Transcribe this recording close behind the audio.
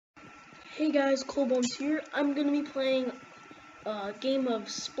Hey guys, Colebones here. I'm gonna be playing a game of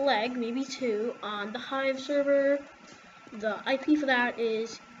Splegg, maybe two, on the Hive server. The IP for that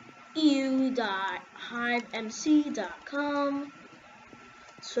is eu.hivemc.com.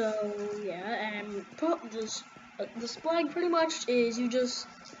 So yeah, and the Splegg pretty much is you just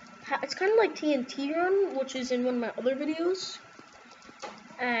it's kind of like TNT Run, which is in one of my other videos,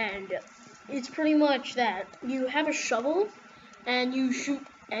 and it's pretty much that you have a shovel and you shoot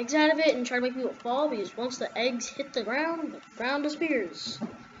eggs out of it and try to make people fall, because once the eggs hit the ground disappears.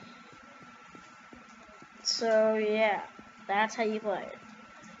 So yeah, that's how you play it.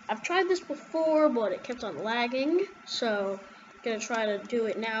 I've tried this before, but it kept on lagging, so I'm gonna try to do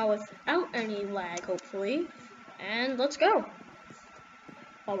it now without any lag, hopefully. And let's go.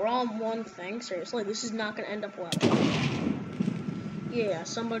 Oh, we're on one thing. Seriously, this is not gonna end up well. Yeah,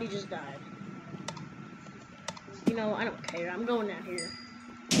 somebody just died. You know, I don't care. I'm going down here.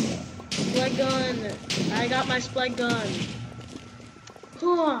 Splegg gun. I got my splegg gun.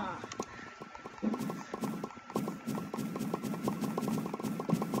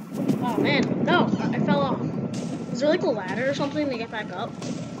 Oh man, no, I fell off. Is there like a ladder or something to get back up?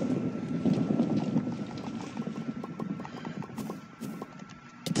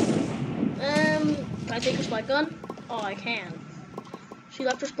 Can I take her splegg gun? Oh, I can. She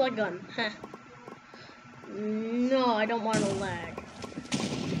left her splegg gun. Heh. No, I don't want to lag.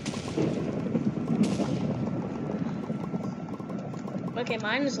 Okay,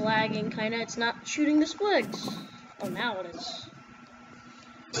 mine is lagging, kinda. It's not shooting the splegs. Oh, now it is.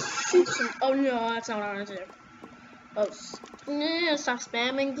 Shoot some. Oh no, that's not what I wanted to do. Oh, yeah, stop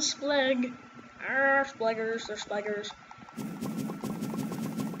spamming the splegg. Spleggers, they're spleggers.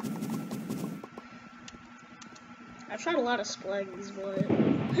 I've tried a lot of spleggs, but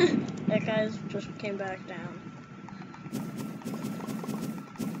that guy's just came back down.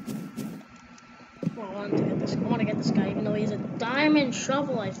 I want to get this guy, even though he's a diamond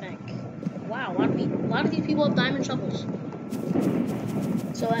shovel, I think. Wow, a lot of these people have diamond shovels.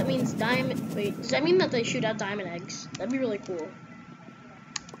 So that means wait, does that mean that they shoot out diamond eggs? That'd be really cool.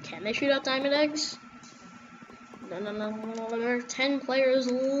 Can they shoot out diamond eggs? No, there are 10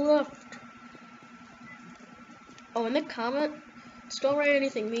 players left. Oh, in the comment, don't write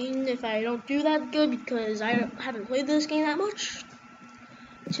anything mean if I don't do that good, because I haven't played this game that much.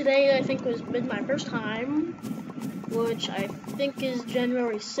 Today, I think, was my first time, which I think is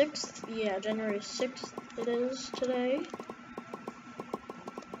January 6th. Yeah, January 6th it is today.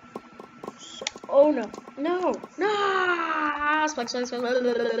 So, oh no, no, no!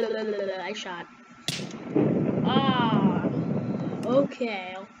 Splegg. I shot. Ah,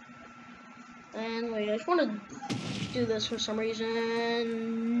 okay. And wait, I just want to do this for some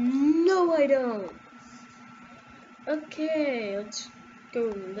reason. No, I don't. Okay, let's go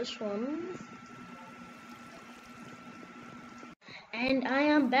in this one. And I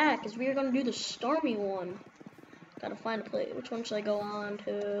am back, as we are going to do the stormy one. Gotta find a place. Which one should I go on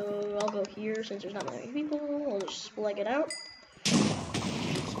to? I'll go here since there's not many people. We'll just splegg it out.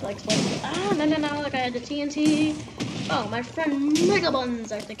 Splegg. Ah, no, like I had the TNT. Oh, my friend Mega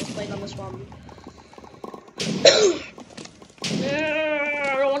Buns, I think, is playing on this one.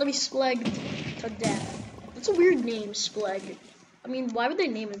 I don't want to be splegged to death. That's a weird name, splegg. I mean, why would they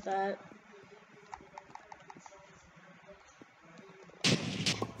name it that?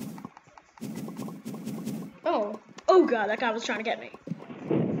 Oh god, that guy was trying to get me.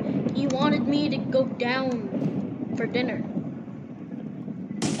 He wanted me to go down for dinner.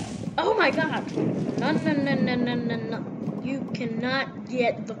 Oh my god. No. You cannot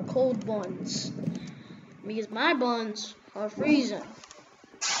get the cold buns, because my buns are freezing.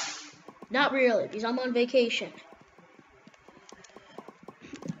 Not really, because I'm on vacation.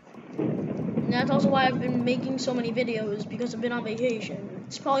 And that's also why I've been making so many videos, because I've been on vacation.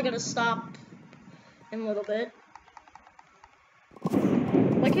 It's probably gonna stop in a little bit.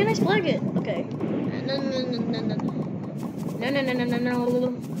 Why can't I splegg it? Okay. No.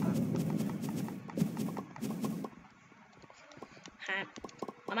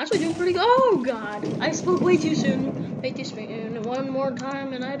 I'm actually doing pretty good. Oh god, I spoke way too soon. Way too soon. One more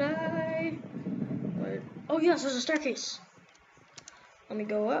time and I die. Where? Oh yes, there's a staircase. Let me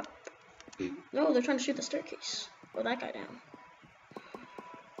go up. No, they're trying to shoot the staircase. Oh, that guy down.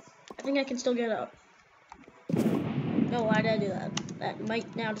 I think I can still get up. No, why did I do that? That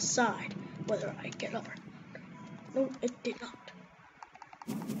might now decide whether I get up or not. No, it did not.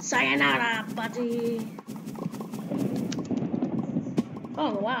 Sayonara, buddy.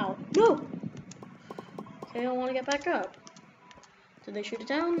 Oh, wow. No! Okay, I want to get back up. Did they shoot it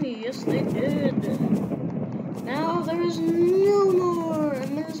down? Yes, they did. Now there is no more,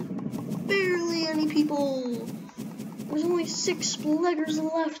 and there's 6 spleggers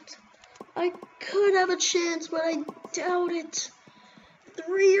left. I could have a chance, but I doubt it.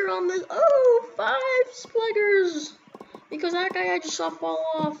 3 are on this. Oh, 5 spleggers. Because that guy I just saw fall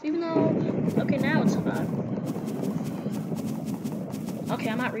off, even though. Okay, now it's 5. Okay,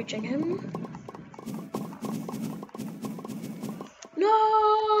 I'm not reaching him. No!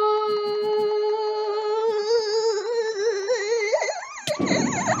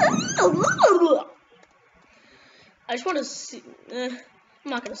 I just want to see. I'm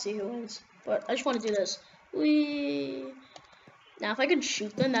not gonna see who wins, but I just want to do this. Now, if I could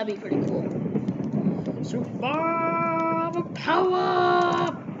shoot them, that'd be pretty cool. Super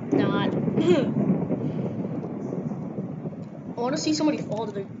power! Not. I want to see somebody fall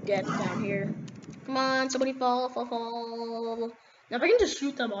to their death down here. Come on, somebody fall. Now, if I can just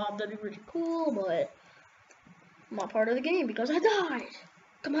shoot them off, that'd be pretty cool, but I'm not part of the game because I died.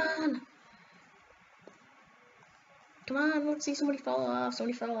 Come on. Come on, let's see somebody fall off.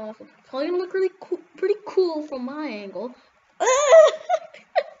 Somebody fell off. It's probably gonna look really cool, pretty cool from my angle. That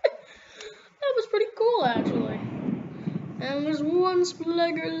was pretty cool, actually. And there's 1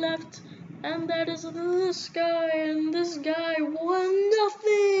 splegger left, and that is this guy, and this guy won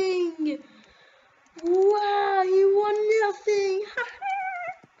nothing. Wow, he won nothing.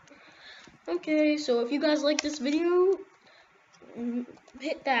 Okay, so if you guys like this video,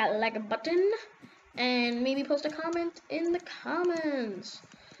 hit that like button. And maybe post a comment in the comments.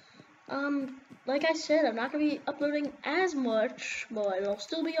 Like I said, I'm not going to be uploading as much, but I'll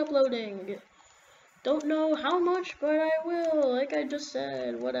still be uploading. Don't know how much, but I will, like I just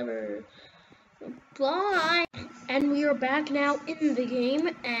said, whatever. Bye! And we are back now in the game,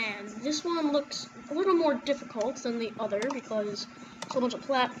 and this one looks a little more difficult than the other, because there's a bunch of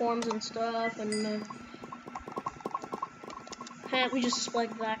platforms and stuff, and we just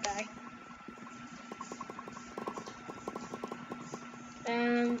splegged that guy.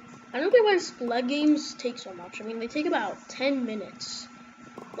 And I don't get why splegg games take so much. I mean, they take about 10 minutes.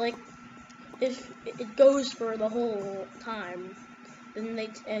 Like, if it goes for the whole time, then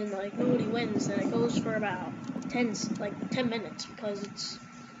like nobody wins, then it goes for about 10 minutes because it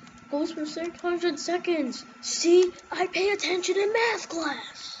goes for 600 seconds. See, I pay attention in math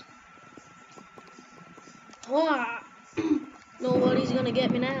class. Ah, nobody's gonna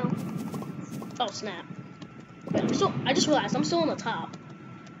get me now. Oh snap! Wait, I just realized I'm still on the top.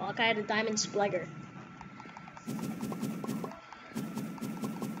 Like I had a diamond splegger.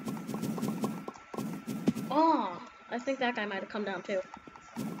 Oh, I think that guy might have come down too.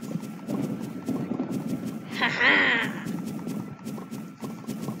 Haha!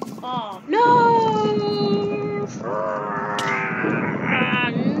 Oh no!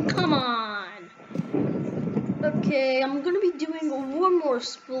 Come on! Okay, I'm gonna be doing one more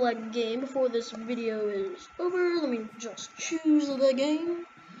splegg game before this video is over. Let me just choose the game.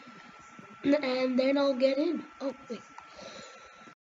 And then I'll get in. Oh, wait.